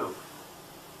okay too.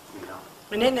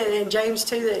 And isn't it in James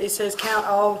too that it says count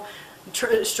all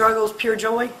struggles pure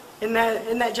joy? Isn't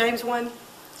that James 1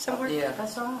 somewhere? Yeah.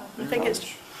 That's right. I think it's.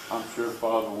 I'm sure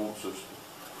Father wants us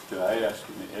to ask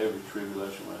in every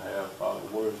tribulation we have, Father,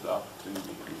 where's the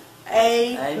opportunity here?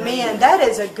 Amen. That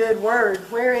is a good word.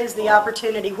 Where is the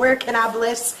opportunity? Where can I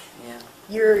bless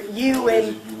you What is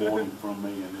and? it you wanted from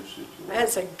me in this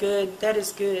situation? That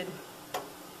is good.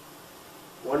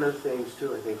 One of the things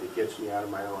too, I think that gets me out of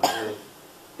my own head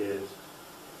is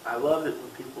I love it when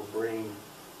people bring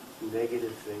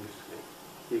negative things to me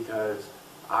because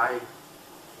I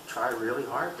try really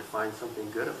hard to find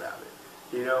something good about it.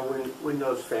 When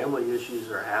those family issues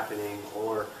are happening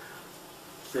or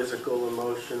physical,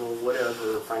 emotional,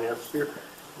 whatever, financial, spiritual,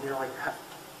 you're like, how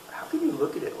can you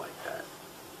look at it like that?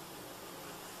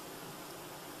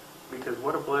 Because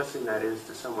what a blessing that is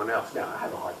to someone else. Now, I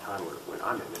have a hard time with it when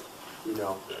I'm in it,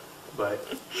 but,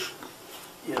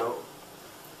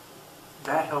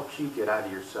 that helps you get out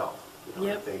of yourself.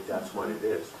 I think that's what it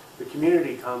is. The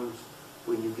community comes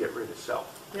when you get rid of self.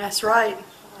 That's right.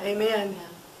 Amen.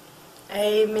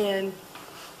 Amen.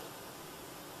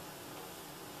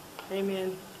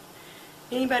 Amen.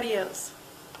 Anybody else?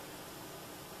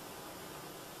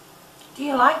 Do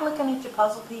you like looking at your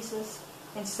puzzle pieces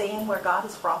and seeing where God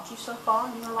has brought you so far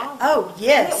in your life? Oh,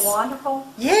 yes. Isn't it wonderful?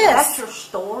 Yes. That's your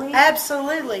story.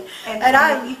 Absolutely.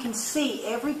 And you can see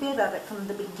every bit of it from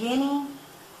the beginning,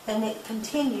 and it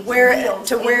continues where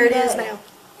every it is day. now.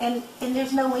 And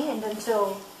there's no end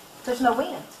until there's no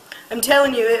end. I'm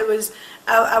telling you, it was.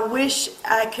 I wish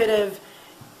I could have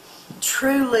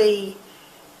truly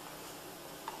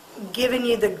given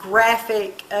you the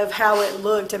graphic of how it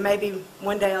looked, and maybe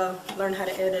one day I'll learn how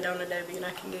to edit on Adobe, and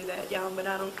I can do that, y'all. But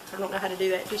I don't know how to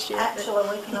do that just yet.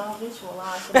 Actually, we can all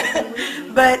visualize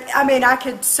it. But I mean, I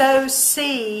could so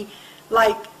see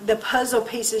like the puzzle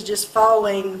pieces just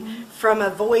falling from a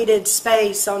voided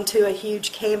space onto a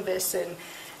huge canvas.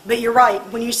 But you're right,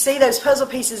 when you see those puzzle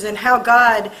pieces and how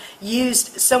God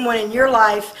used someone in your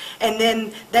life, and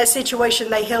then that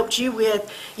situation they helped you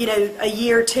with, a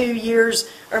year, 2 years,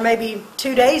 or maybe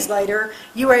 2 days later,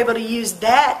 you were able to use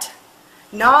that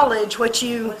knowledge with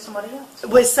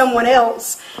someone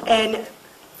else and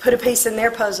put a piece in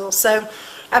their puzzle. So,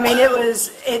 I mean,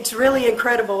 it's really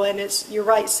incredible, and you're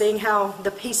right, seeing how the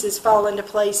pieces fall into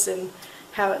place and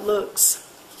how it looks.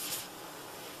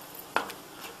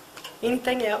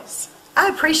 Anything else? I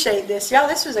appreciate this, y'all.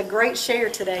 This was a great share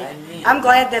today. Amen. I'm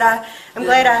glad I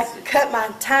cut my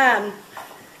time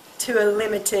to a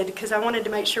limited, because I wanted to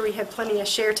make sure we had plenty of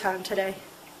share time today.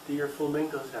 Do your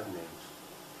flamingos have names?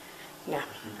 No,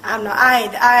 I'm not.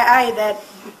 I ain't that.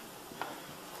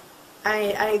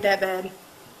 I ain't that bad.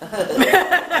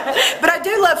 But I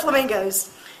do love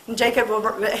flamingos. And Jacob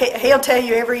he'll tell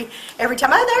you every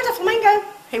time. Oh, there's a flamingo.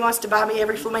 He wants to buy me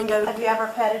every flamingo. Have you ever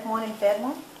petted one and fed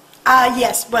one?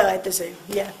 Yes, well, at the zoo,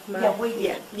 yeah. We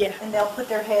do. Yeah. And they'll put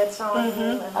their heads on you.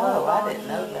 And I didn't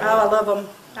know that. Oh, I love them.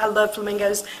 I love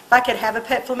flamingos. If I could have a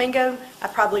pet flamingo, I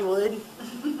probably would,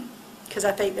 because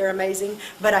I think they're amazing.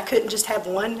 But I couldn't just have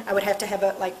one. I would have to have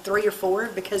like 3 or 4,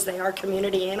 because they are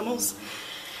community animals.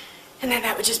 And then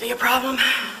that would just be a problem.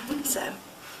 So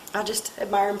I just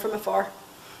admire them from afar.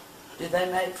 Do they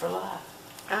mate for life?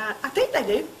 I think they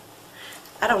do.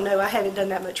 I don't know. I haven't done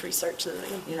that much research.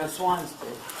 Swans do.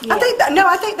 Yeah.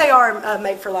 I think they are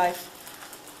made for life.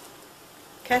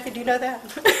 Kathy, do you know that?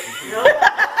 Made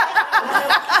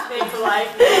for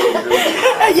life.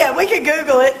 Yeah, we could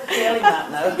Google it. Kelly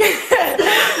might know.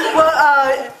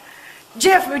 Well,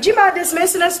 Jeff, would you mind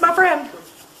dismissing us, my friend?